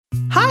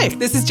Hi,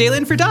 this is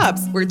Jalen for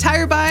Dobbs, where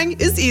tire buying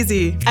is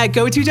easy. At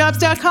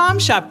GoToDobbs.com,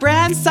 shop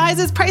brands,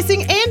 sizes,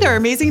 pricing, and our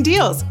amazing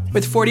deals.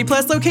 With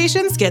 40-plus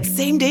locations, get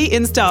same-day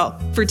install.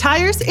 For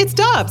tires, it's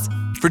Dobbs.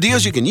 For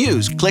deals you can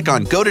use, click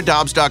on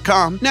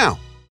GoToDobbs.com now.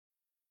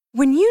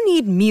 When you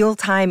need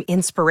mealtime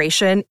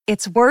inspiration,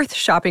 it's worth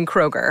shopping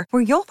Kroger,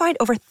 where you'll find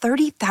over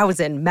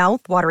 30,000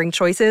 mouth-watering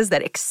choices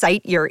that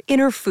excite your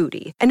inner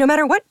foodie. And no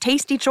matter what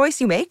tasty choice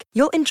you make,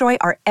 you'll enjoy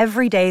our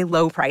everyday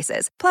low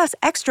prices, plus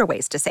extra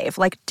ways to save,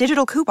 like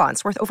digital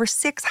coupons worth over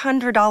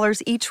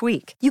 $600 each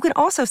week. You can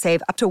also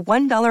save up to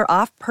 $1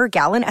 off per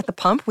gallon at the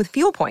pump with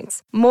fuel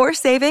points. More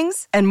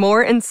savings and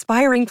more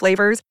inspiring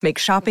flavors make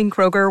shopping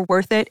Kroger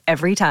worth it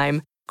every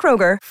time.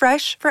 Kroger,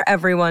 fresh for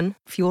everyone.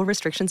 Fuel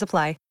restrictions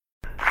apply.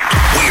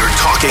 We're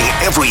talking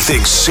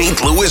everything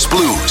St. Louis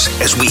Blues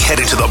as we head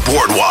into the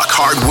Boardwalk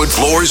Hardwood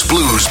Floors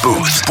Blues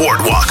booth.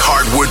 Boardwalk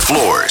Hardwood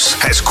Floors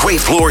has great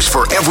floors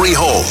for every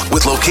home,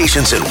 with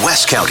locations in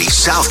West County,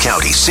 South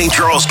County, St.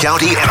 Charles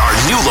County, and our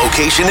new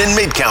location in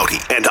Mid-County.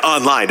 And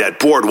online at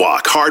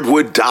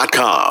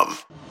boardwalkhardwood.com.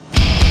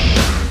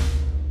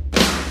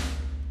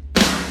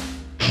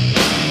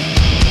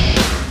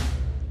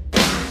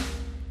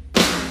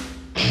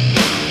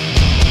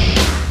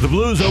 The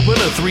Blues open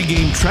a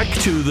 3-game trek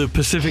to the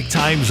Pacific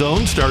time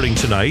zone starting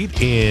tonight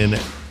in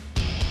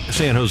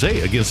San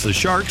Jose against the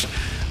Sharks.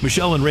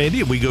 Michelle and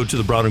Randy, and we go to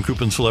the Brown and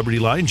Crouppen Celebrity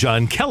Line.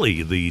 John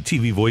Kelly, the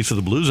TV voice of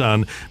the Blues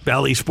on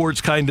Bally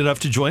Sports, kind enough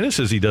to join us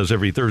as he does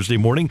every Thursday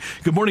morning.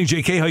 Good morning,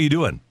 JK. How you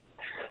doing?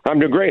 I'm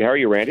doing great. How are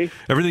you, Randy?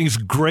 Everything's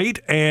great,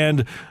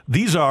 and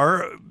these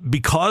are,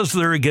 because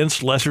they're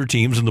against lesser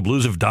teams, and the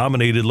Blues have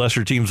dominated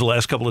lesser teams the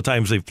last couple of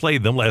times they've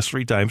played them, last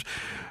 3 times.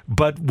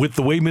 But with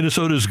the way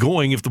Minnesota's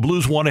going, if the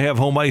Blues want to have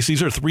home ice,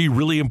 these are 3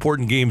 really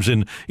important games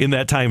in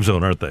that time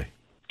zone, aren't they?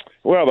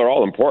 Well, they're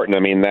all important. I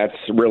mean, that's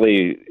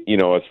really,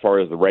 as far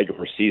as the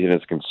regular season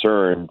is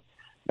concerned,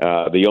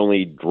 the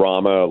only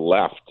drama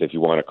left, if you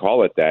want to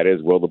call it that,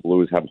 is will the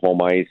Blues have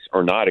home ice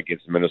or not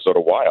against the Minnesota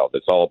Wild?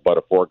 It's all about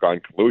a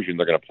foregone conclusion.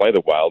 They're going to play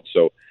the Wild.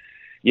 So,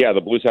 yeah,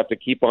 the Blues have to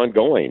keep on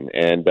going.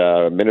 And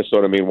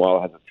Minnesota,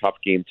 meanwhile, has a tough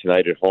game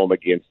tonight at home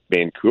against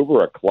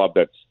Vancouver, a club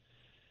that's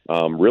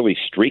really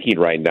streaking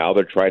right now.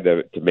 They're trying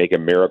to make a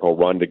miracle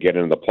run to get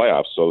into the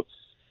playoffs. So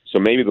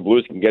maybe the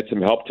Blues can get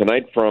some help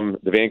tonight from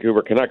the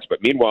Vancouver Canucks.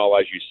 But meanwhile,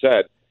 as you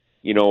said,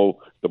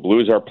 the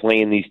Blues are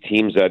playing these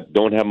teams that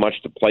don't have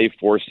much to play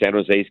for. San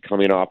Jose's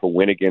coming off a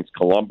win against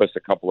Columbus a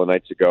couple of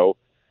nights ago.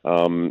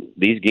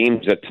 These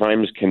games at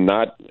times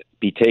cannot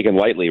be taken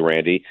lightly,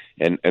 Randy,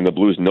 and the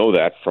Blues know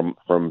that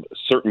from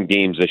certain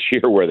games this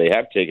year where they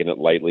have taken it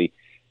lightly,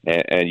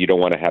 and you don't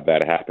want to have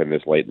that happen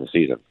this late in the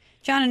season.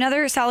 John,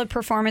 another solid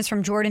performance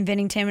from Jordan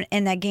Binnington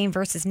in that game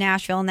versus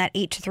Nashville and that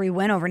 8-3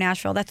 win over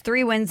Nashville. That's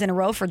 3 wins in a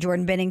row for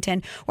Jordan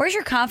Binnington. Where's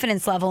your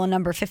confidence level in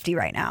number 50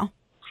 right now?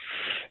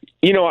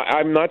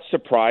 I'm not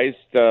surprised,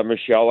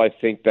 Michelle. I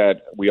think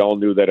that we all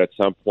knew that at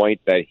some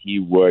point that he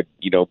would,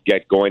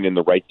 get going in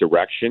the right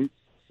direction.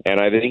 And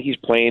I think he's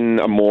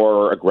playing a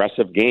more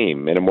aggressive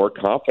game and a more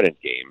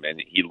confident game.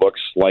 And he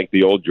looks like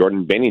the old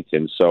Jordan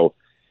Binnington. So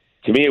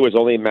to me, it was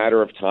only a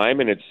matter of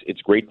time, and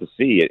it's great to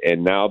see it.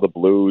 And now the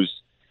Blues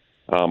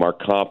are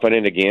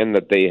confident again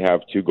that they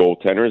have 2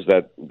 goaltenders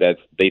that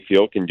they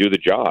feel can do the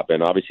job.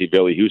 And obviously,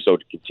 Billy Husso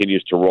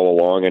continues to roll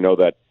along. I know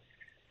that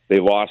they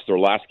lost their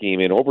last game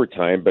in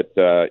overtime, but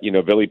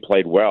Billy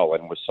played well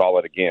and was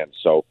solid again.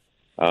 So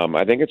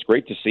I think it's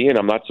great to see, and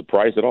I'm not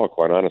surprised at all,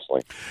 quite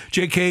honestly.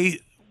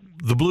 JK,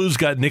 the Blues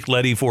got Nick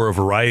Leddy for a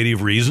variety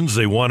of reasons.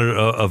 They wanted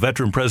a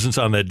veteran presence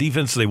on that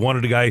defense. They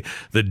wanted a guy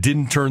that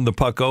didn't turn the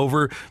puck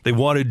over. They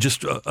wanted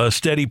just a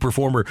steady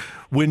performer.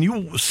 When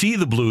you see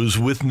the Blues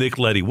with Nick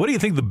Leddy, what do you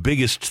think the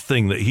biggest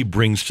thing that he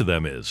brings to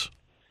them is?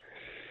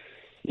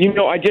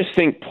 I just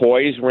think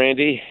poise,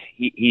 Randy.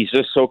 He's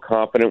just so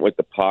confident with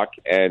the puck,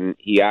 and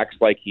he acts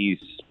like he's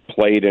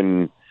played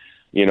in,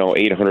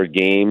 800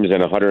 games and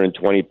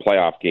 120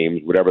 playoff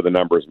games, whatever the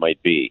numbers might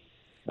be.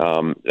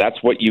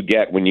 That's what you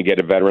get when you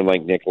get a veteran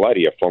like Nick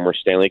Leddy, a former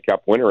Stanley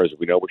Cup winner, as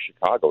we know, with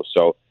Chicago.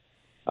 So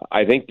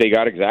I think they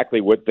got exactly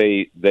what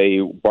they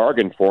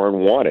bargained for and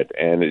wanted,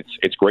 and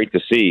it's great to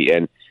see.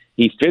 And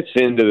he fits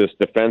into this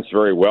defense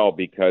very well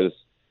because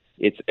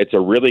it's a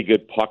really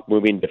good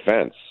puck-moving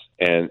defense.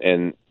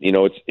 And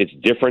it's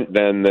different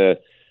than the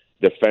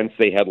defense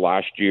they had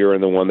last year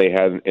and the one they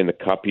had in the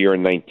Cup year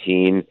in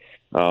 19.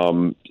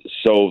 So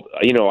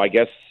I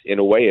guess in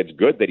a way it's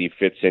good that he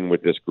fits in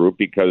with this group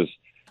because,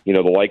 the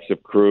likes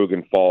of Krug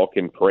and Falk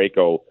and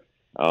Parayko,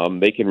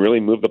 they can really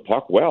move the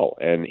puck well.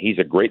 And he's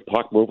a great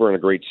puck mover and a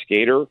great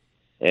skater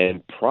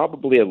and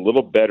probably a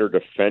little better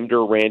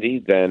defender, Randy,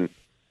 than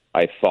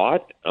I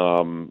thought.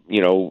 Not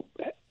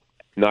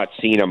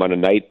seeing him on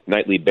a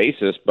nightly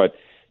basis, but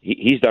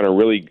he's done a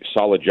really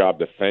solid job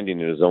defending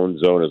in his own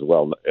zone as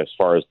well, as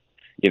far as,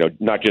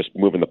 not just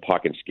moving the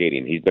puck and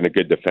skating. He's been a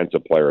good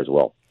defensive player as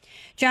well.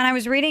 John, I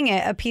was reading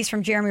a piece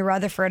from Jeremy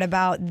Rutherford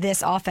about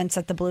this offense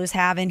that the Blues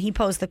have, and he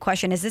posed the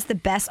question, is this the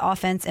best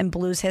offense in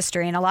Blues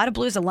history? And a lot of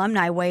Blues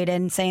alumni weighed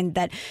in saying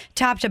that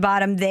top to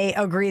bottom, they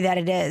agree that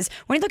it is.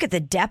 When you look at the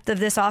depth of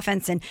this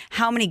offense and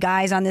how many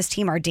guys on this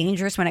team are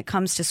dangerous when it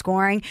comes to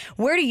scoring,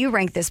 where do you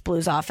rank this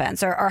Blues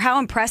offense, or how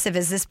impressive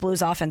is this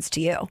Blues offense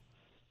to you?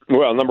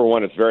 Well, number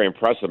one, it's very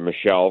impressive,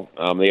 Michelle.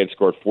 They had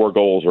scored 4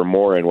 goals or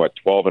more in,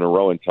 12 in a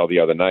row until the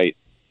other night.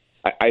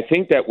 I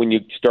think that when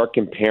you start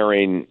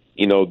comparing,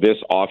 this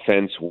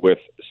offense with,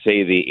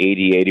 say, the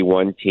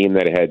 80-81 team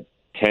that had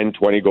 10,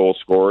 20-goal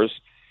scorers,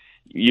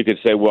 you could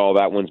say, well,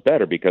 that one's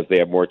better because they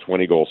have more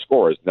 20-goal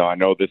scorers. Now, I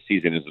know this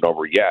season isn't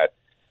over yet,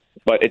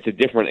 but it's a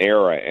different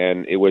era,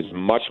 and it was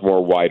much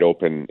more wide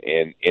open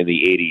in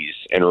the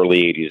 80s and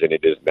early 80s than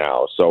it is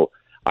now. So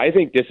I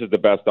think this is the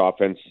best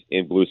offense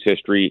in Blues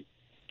history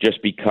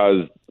just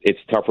because it's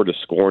tougher to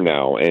score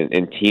now,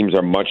 and teams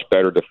are much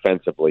better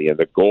defensively, and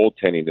the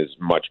goaltending is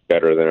much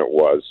better than it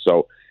was.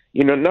 So,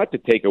 not to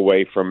take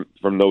away from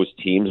those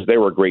teams. They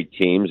were great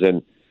teams,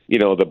 and,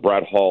 the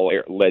Brett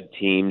Hall-led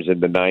teams in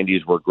the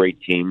 90s were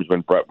great teams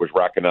when Brett was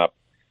racking up,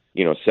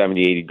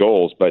 70, 80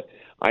 goals. But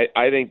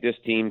I think this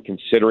team,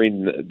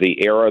 considering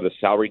the era, the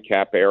salary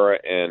cap era,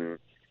 and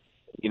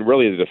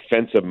really the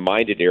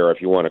defensive-minded era,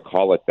 if you want to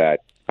call it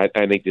that,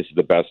 I think this is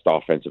the best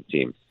offensive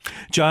team.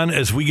 John,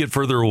 as we get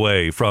further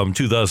away from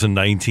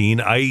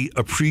 2019, I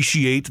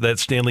appreciate that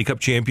Stanley Cup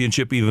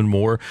championship even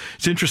more.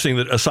 It's interesting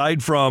that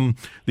aside from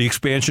the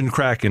expansion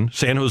Kraken,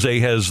 San Jose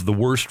has the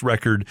worst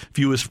record,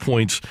 fewest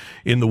points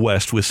in the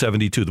West with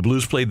 72. The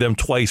Blues played them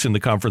twice in the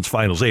conference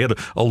finals. They had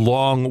a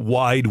long,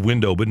 wide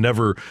window, but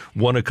never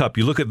won a cup.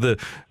 You look at the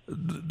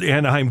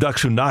Anaheim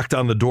Ducks, who knocked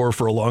on the door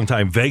for a long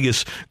time.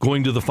 Vegas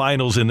going to the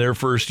finals in their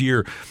first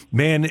year.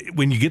 Man,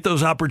 when you get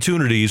those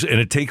opportunities and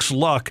it takes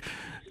luck,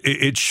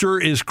 it sure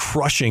is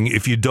crushing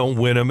if you don't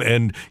win them,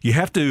 and you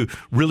have to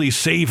really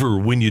savor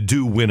when you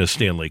do win a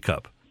Stanley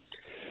Cup.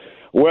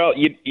 Well,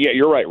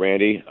 you're right,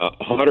 Randy.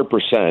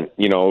 100%.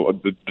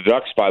 The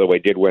Ducks, by the way,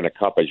 did win a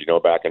cup, as you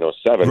know, back in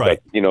 2007. Right.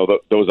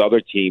 But, those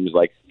other teams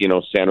like,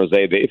 San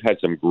Jose, they've had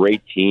some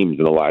great teams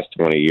in the last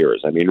 20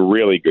 years. I mean,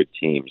 really good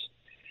teams.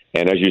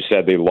 And as you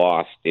said, they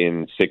lost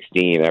in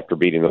 2016 after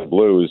beating the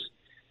Blues.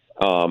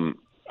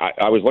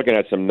 I was looking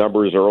at some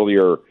numbers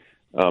earlier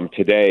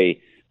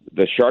today.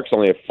 The Sharks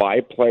only have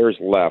 5 players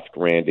left,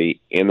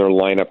 Randy, in their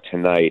lineup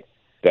tonight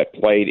that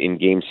played in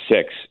Game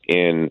 6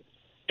 in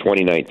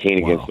 2019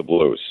 against the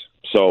Blues.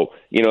 So,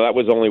 that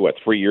was only,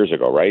 3 years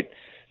ago, right?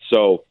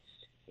 So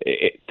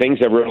things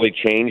have really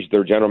changed.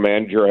 Their general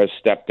manager has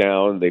stepped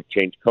down. They've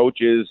changed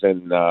coaches.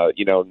 And, now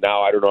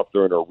I don't know if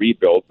they're in a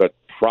rebuild, but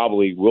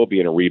probably will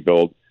be in a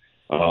rebuild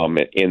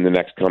in the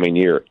next coming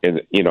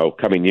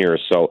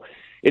years. So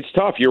it's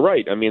tough. You're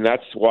right. I mean,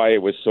 that's why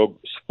it was so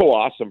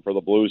awesome for the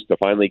Blues to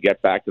finally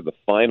get back to the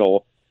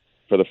final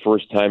for the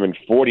first time in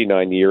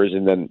 49 years,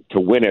 and then to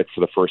win it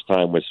for the first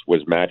time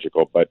was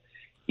magical. But,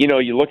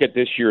 you look at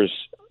this year's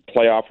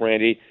playoff,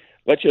 Randy,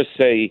 let's just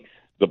say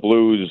the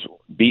Blues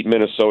beat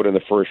Minnesota in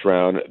the first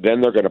round.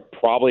 Then they're going to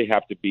probably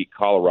have to beat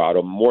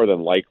Colorado, more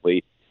than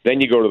likely. Then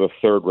you go to the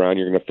third round.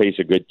 You're going to face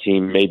a good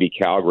team, maybe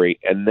Calgary.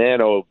 And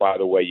then, oh, by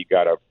the way, you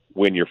got to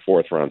win your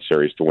 4th round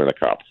series to win the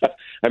cup.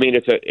 I mean,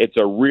 it's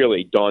a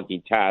really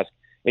daunting task,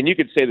 and you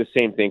could say the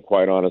same thing,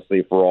 quite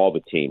honestly, for all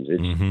the teams.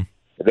 It's,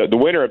 the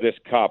winner of this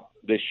cup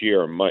this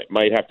year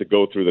might have to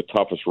go through the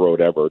toughest road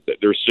ever.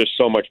 There's just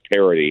so much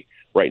parity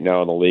right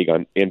now in the league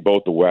in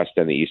both the West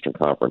and the Eastern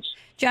Conference.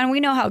 John, we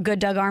know how good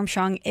Doug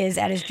Armstrong is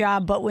at his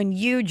job, but when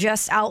you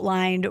just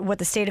outlined what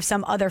the state of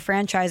some other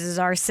franchises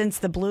are since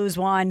the Blues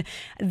won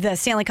the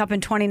Stanley Cup in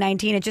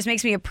 2019, it just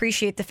makes me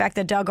appreciate the fact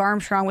that Doug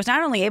Armstrong was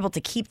not only able to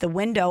keep the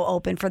window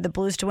open for the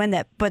Blues to win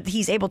that, but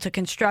he's able to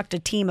construct a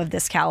team of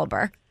this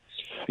caliber.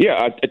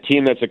 Yeah, a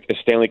team that's a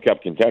Stanley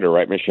Cup contender,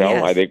 right, Michelle?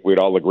 Yes. I think we'd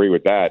all agree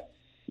with that.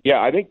 Yeah,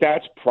 I think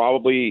that's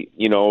probably,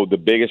 the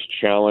biggest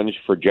challenge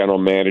for general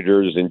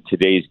managers in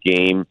today's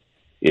game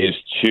is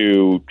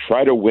to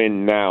try to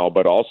win now,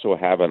 but also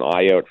have an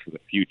eye out for the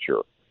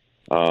future.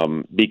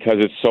 Because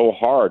it's so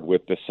hard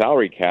with the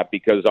salary cap,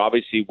 because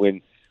obviously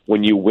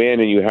when you win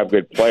and you have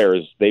good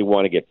players, they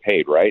want to get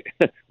paid, right?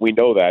 We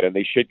know that, and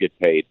they should get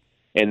paid.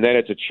 And then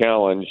it's a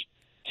challenge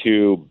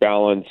to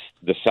balance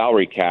the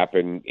salary cap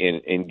and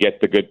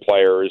get the good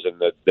players and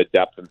the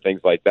depth and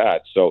things like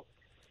that. So,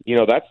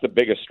 that's the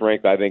biggest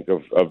strength, I think,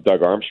 of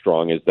Doug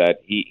Armstrong, is that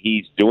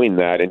he's doing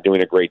that and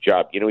doing a great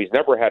job. He's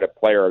never had a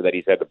player that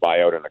he's had to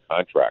buy out in a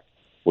contract,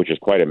 which is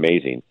quite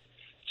amazing.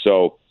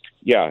 So,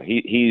 yeah,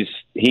 he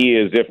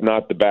is, if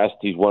not the best,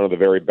 he's one of the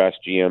very best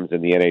GMs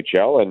in the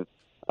NHL. And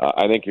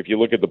I think if you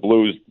look at the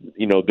Blues,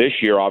 this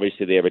year,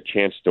 obviously they have a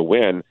chance to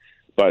win.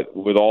 But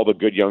with all the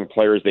good young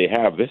players they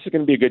have, this is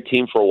going to be a good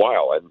team for a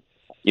while. And,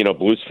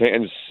 Blues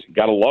fans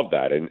got to love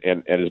that. And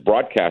as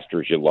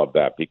broadcasters, you love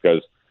that,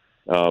 because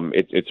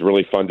it's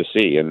really fun to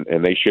see,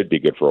 and they should be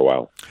good for a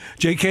while.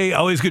 JK,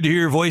 always good to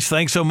hear your voice.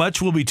 Thanks so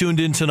much. We'll be tuned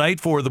in tonight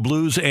for the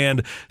Blues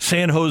and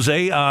San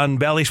Jose on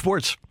Bally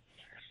Sports.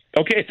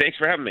 Okay, thanks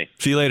for having me.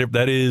 See you later.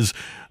 That is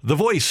the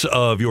voice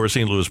of your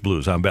St. Louis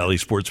Blues on Valley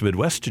Sports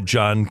Midwest,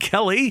 John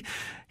Kelly.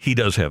 He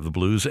does have the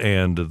Blues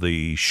and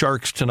the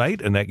Sharks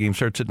tonight, and that game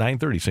starts at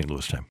 9:30 St.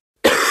 Louis time.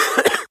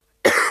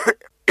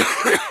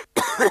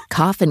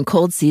 Cough and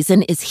cold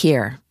season is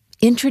here.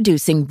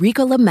 Introducing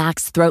Ricola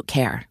Max Throat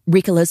Care,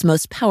 Ricola's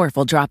most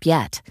powerful drop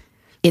yet.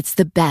 It's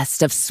the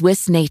best of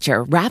Swiss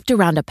nature wrapped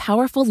around a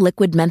powerful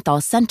liquid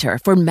menthol center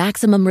for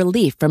maximum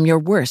relief from your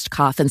worst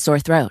cough and sore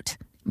throat.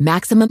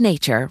 Maximum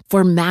nature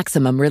for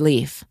maximum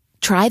relief.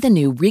 Try the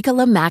new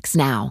Ricola Max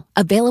now,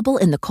 available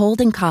in the cold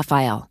and cough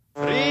aisle.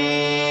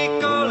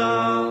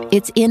 Ricola.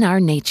 It's in our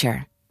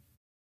nature.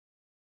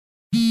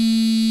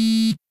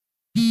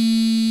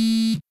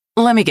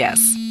 Let me guess.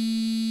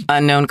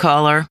 Unknown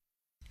caller?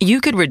 You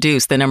could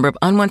reduce the number of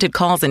unwanted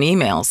calls and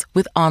emails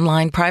with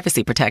online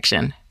privacy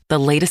protection. The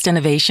latest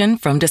innovation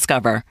from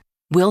Discover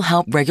will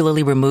help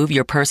regularly remove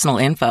your personal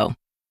info,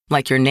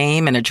 like your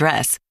name and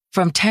address,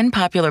 from 10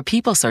 popular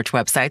people search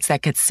websites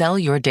that could sell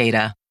your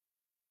data.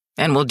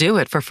 And we'll do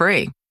it for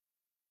free.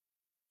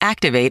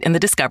 Activate in the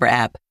Discover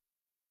app.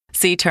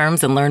 See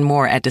terms and learn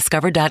more at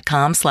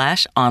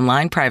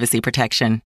discover.com/online privacy protection.